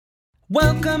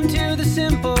Welcome to the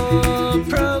Simple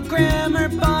Programmer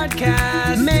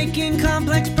Podcast, making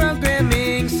complex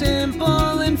programming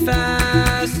simple and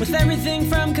fast, with everything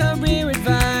from career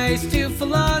advice to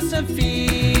philosophy.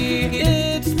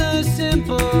 It's the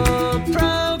Simple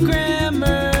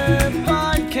Programmer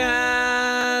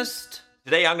Podcast.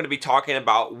 Today I'm going to be talking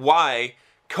about why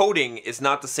coding is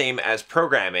not the same as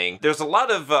programming. There's a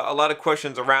lot of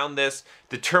questions around this.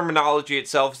 The terminology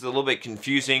itself is a little bit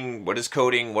confusing. What is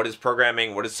coding? What is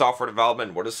programming? What is software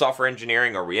development? What is software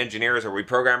engineering? Are we engineers? Are we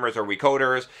programmers? Are we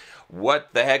coders?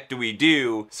 What the heck do we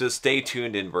do? So stay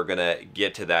tuned and we're gonna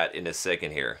get to that in a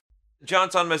second here. John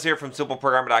Sonmez here from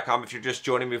SimpleProgrammer.com. If you're just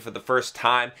joining me for the first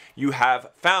time, you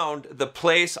have found the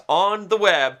place on the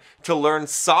web to learn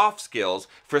soft skills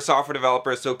for software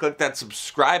developers. So click that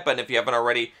subscribe button if you haven't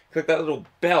already. Click that little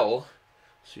bell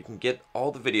so you can get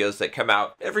all the videos that come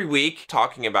out every week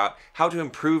talking about how to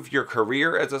improve your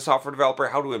career as a software developer,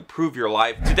 how to improve your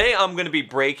life. Today I'm going to be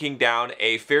breaking down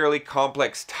a fairly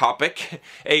complex topic,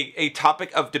 a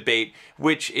topic of debate,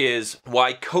 which is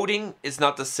why coding is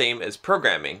not the same as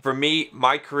programming. For me,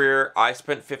 my career, I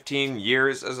spent 15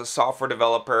 years as a software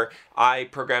developer. I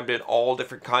programmed in all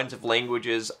different kinds of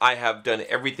languages. I have done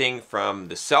everything from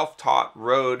the self-taught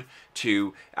road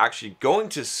to actually going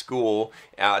to school,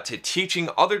 to teaching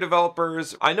other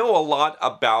developers. I know a lot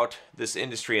about this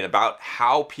industry and about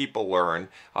how people learn,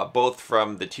 both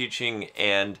from the teaching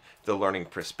and the learning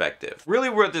perspective. Really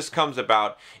where this comes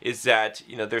about is that,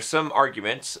 there's some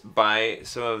arguments by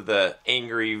some of the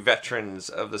angry veterans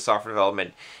of the software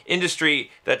development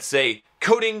industry that say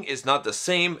coding is not the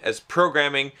same as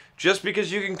programming. Just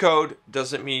because you can code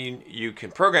doesn't mean you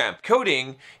can program.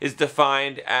 Coding is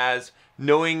defined as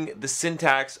knowing the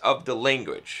syntax of the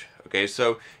language. Okay,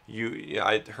 so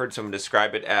I heard someone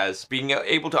describe it as being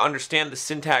able to understand the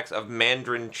syntax of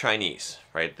Mandarin Chinese,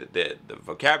 right? The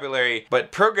vocabulary.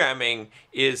 But programming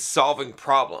is solving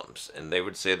problems, and they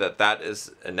would say that that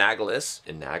is analogous,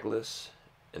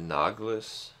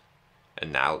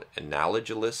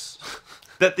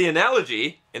 that the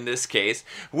analogy in this case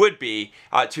would be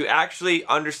to actually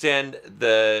understand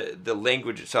the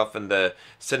language itself and the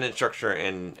sentence structure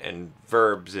and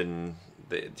verbs and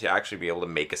to actually be able to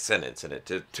make a sentence in it,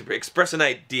 to express an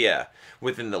idea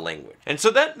within the language. And so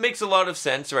that makes a lot of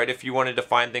sense, right? If you want to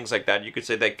define things like that, you could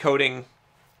say that coding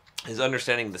is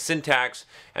understanding the syntax,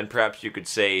 and perhaps you could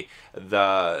say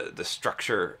the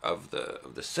structure of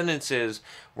the sentences,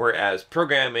 whereas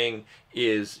programming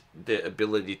is the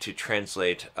ability to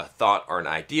translate a thought or an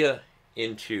idea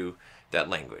into that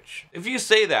language. If you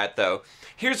say that, though,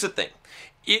 here's the thing.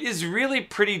 It is really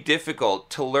pretty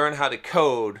difficult to learn how to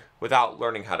code without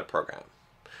learning how to program,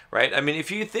 right? I mean,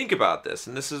 if you think about this,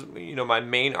 and this is, my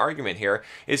main argument here,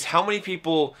 is how many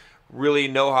people really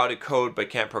know how to code but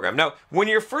can't program. Now, when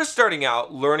you're first starting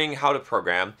out learning how to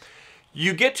program,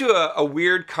 you get to a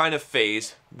weird kind of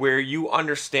phase where you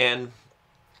understand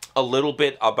a little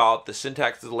bit about the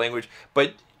syntax of the language,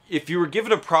 but if you were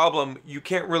given a problem, you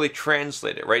can't really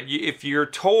translate it, right? If you're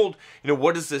told,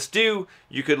 what does this do?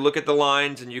 You could look at the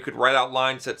lines and you could write out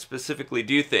lines that specifically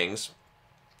do things,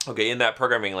 okay, in that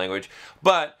programming language,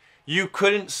 but you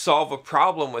couldn't solve a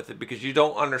problem with it because you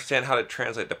don't understand how to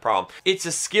translate the problem. It's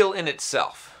a skill in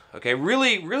itself, okay?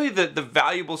 Really the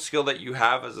valuable skill that you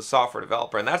have as a software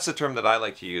developer, and that's the term that I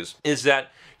like to use, is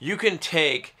that you can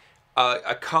take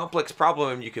a complex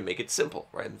problem and you can make it simple,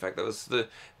 right? In fact, that was the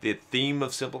theme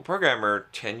of Simple Programmer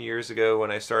 10 years ago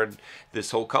when I started this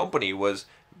whole company, was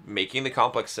making the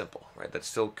complex simple, right? That's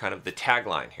still kind of the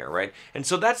tagline here, right? And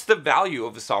so that's the value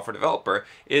of a software developer,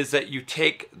 is that you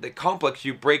take the complex,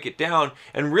 you break it down,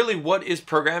 and really what is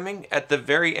programming at the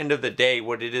very end of the day,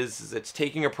 what it is it's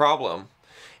taking a problem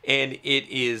and it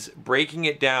is breaking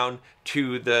it down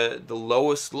to the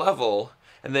lowest level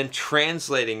and then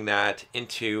translating that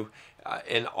into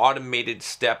an automated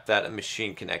step that a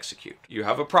machine can execute. You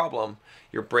have a problem,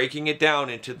 you're breaking it down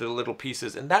into the little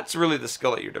pieces, and that's really the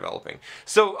skill that you're developing.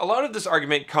 So a lot of this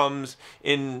argument comes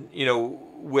in,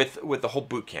 with the whole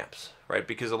boot camps, right?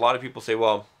 Because a lot of people say,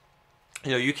 well,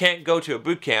 you can't go to a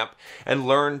boot camp and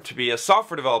learn to be a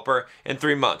software developer in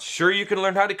 3 months. Sure, you can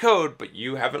learn how to code, but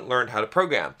you haven't learned how to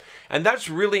program. And that's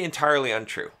really entirely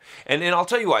untrue. And I'll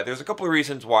tell you why. There's a couple of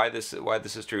reasons why this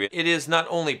is true. It is not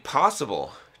only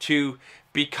possible to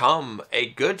become a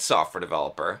good software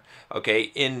developer,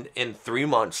 okay, in 3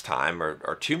 months time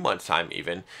or 2 months time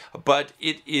even, but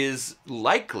it is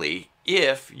likely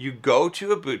if you go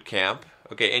to a boot camp,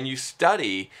 okay, and you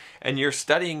study, and you're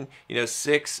studying,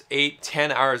 6, 8,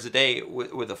 10 hours a day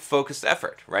with a focused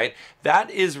effort, right? That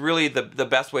is really the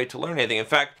best way to learn anything. In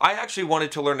fact, I actually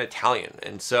wanted to learn Italian,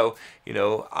 and so,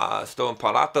 sto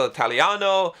imparato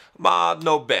italiano, ma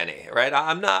no bene, right?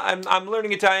 I'm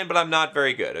learning Italian, but I'm not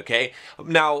very good, okay?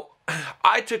 Now,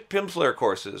 I took Pimsleur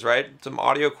courses, right? Some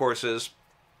audio courses.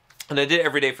 And I did it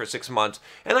every day for 6 months,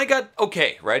 and I got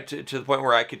okay, right, to the point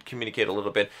where I could communicate a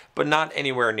little bit, but not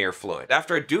anywhere near fluent.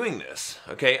 After doing this,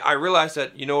 okay, I realized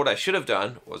that, what I should have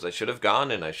done was I should have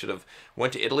gone and I should have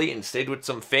went to Italy and stayed with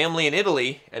some family in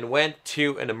Italy and went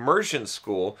to an immersion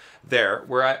school there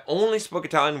where I only spoke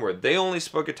Italian, where they only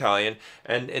spoke Italian,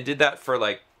 and did that for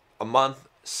like a month,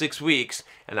 6 weeks,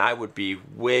 and I would be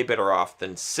way better off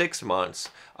than 6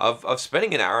 months of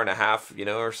spending an hour and a half,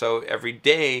 or so every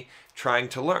day trying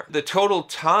to learn. The total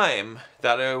time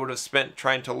that I would have spent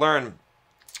trying to learn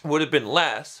would have been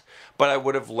less, but I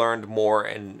would have learned more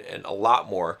and a lot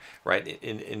more, right,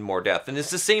 in more depth. And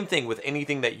it's the same thing with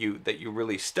anything that you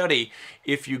really study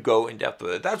if you go in depth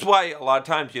with it. That's why a lot of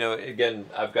times, again,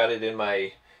 I've got it in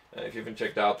my, if you haven't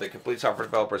checked out the Complete Software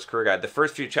Developer's Career Guide, the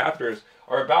first few chapters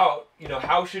are about,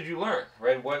 how should you learn,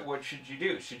 right? What should you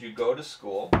do? Should you go to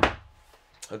school?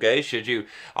 Okay, should you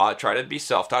try to be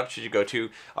self-taught? Should you go to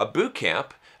a boot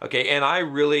camp? Okay, and I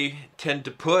really tend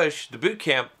to push the boot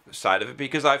camp side of it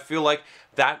because I feel like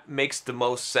that makes the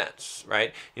most sense,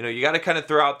 right? You got to kind of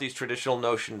throw out these traditional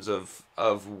notions of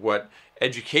what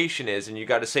education is, and you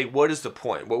got to say, what is the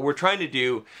point? What we're trying to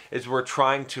do is we're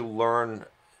trying to learn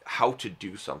how to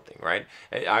do something, right?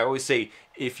 I always say,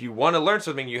 if you want to learn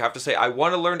something, you have to say, I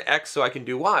want to learn X so I can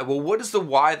do Y. Well, what is the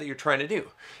Y that you're trying to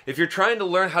do? If you're trying to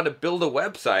learn how to build a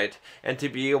website and to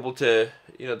be able to,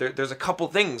 there's a couple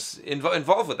things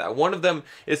involved with that. One of them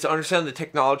is to understand the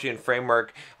technology and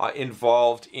framework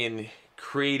involved in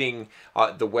creating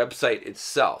the website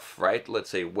itself, right? Let's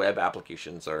say web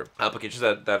applications or applications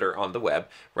that are on the web,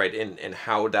 right? And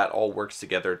how that all works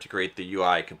together to create the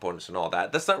UI components and all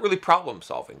that. That's not really problem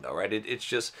solving though, right? It's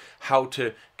just how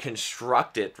to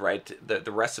construct it, right?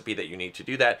 The recipe that you need to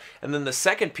do that. And then the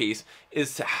second piece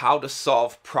is to how to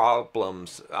solve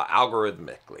problems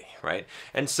algorithmically, right?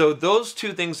 And so those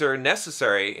two things are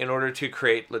necessary in order to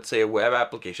create, let's say, a web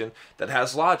application that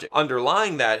has logic.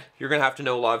 Underlying that, you're going to have to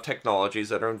know a lot of technologies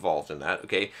that are involved in that,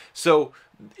 okay? So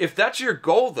if that's your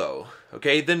goal though,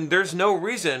 okay, then there's no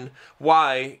reason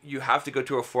why you have to go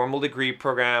to a formal degree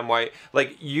program, why,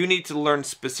 like, you need to learn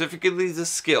specifically the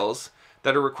skills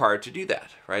that are required to do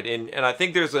that, right? And I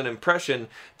think there's an impression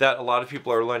that a lot of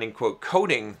people are learning, quote,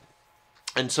 coding,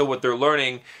 and so what they're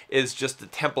learning is just the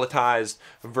templatized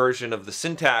version of the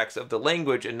syntax of the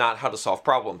language and not how to solve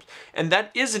problems. And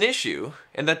that is an issue,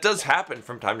 and that does happen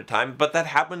from time to time, but that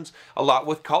happens a lot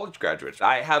with college graduates.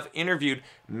 I have interviewed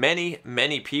many,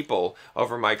 many people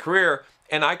over my career,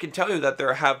 and I can tell you that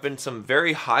there have been some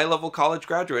very high-level college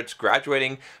graduates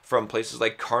graduating from places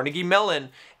like Carnegie Mellon,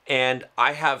 and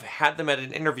I have had them at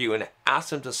an interview and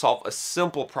asked them to solve a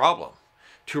simple problem,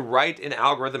 to write an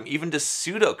algorithm, even to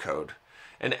pseudocode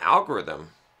an algorithm,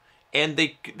 and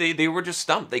they were just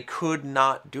stumped. They could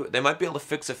not do it. They might be able to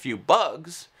fix a few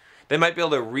bugs. They might be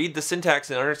able to read the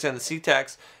syntax and understand the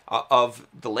syntax of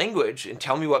the language and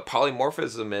tell me what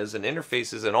polymorphism is and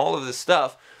interfaces and all of this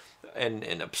stuff and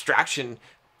abstraction,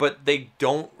 but they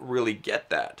don't really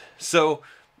get that. So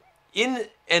in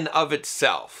and of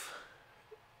itself,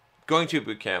 going to a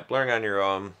boot camp, learning on your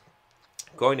own,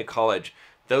 going to college,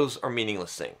 those are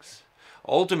meaningless things.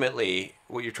 Ultimately,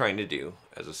 what you're trying to do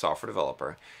as a software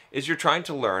developer is you're trying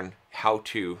to learn how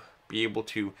to be able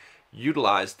to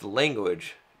utilize the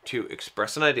language to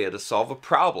express an idea, to solve a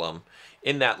problem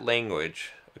in that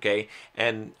language, okay?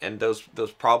 And those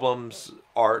problems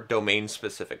are domain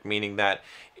specific, meaning that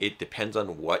it depends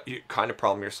on what kind of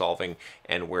problem you're solving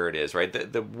and where it is, right?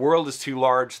 The world is too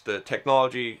large, the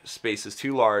technology space is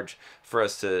too large for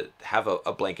us to have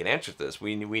a blanket answer to this.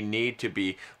 We need to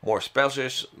be more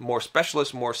specialist,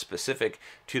 more specific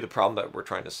to the problem that we're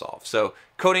trying to solve. So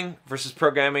coding versus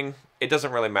programming, it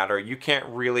doesn't really matter. You can't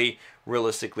really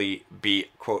realistically be,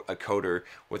 quote, a coder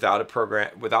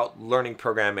without learning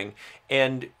programming.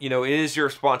 And it is your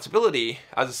responsibility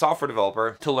as a software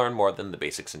developer to learn more than the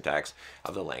basic syntax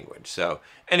of the language. So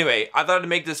anyway, I thought to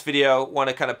make this video, want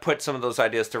to kind of put some of those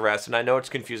ideas to rest. And I know it's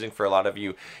confusing for a lot of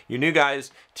you new guys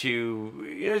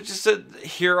to just to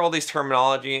hear all these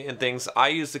terminology and things. I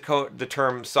use the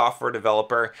term software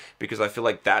developer because I feel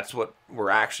like that's what we're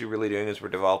actually really doing is we're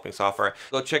developing software.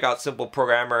 Go check out Simple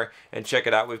Programmer and check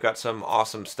it out. We've got some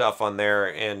awesome stuff on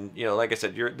there. And, like I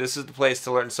said, this is the place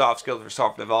to learn soft skills for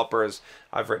software developers.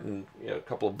 I've written a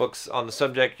couple of books on the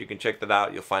subject. You can check that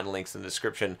out. You'll find links in the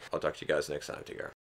description. I'll talk to you guys next time. Take care.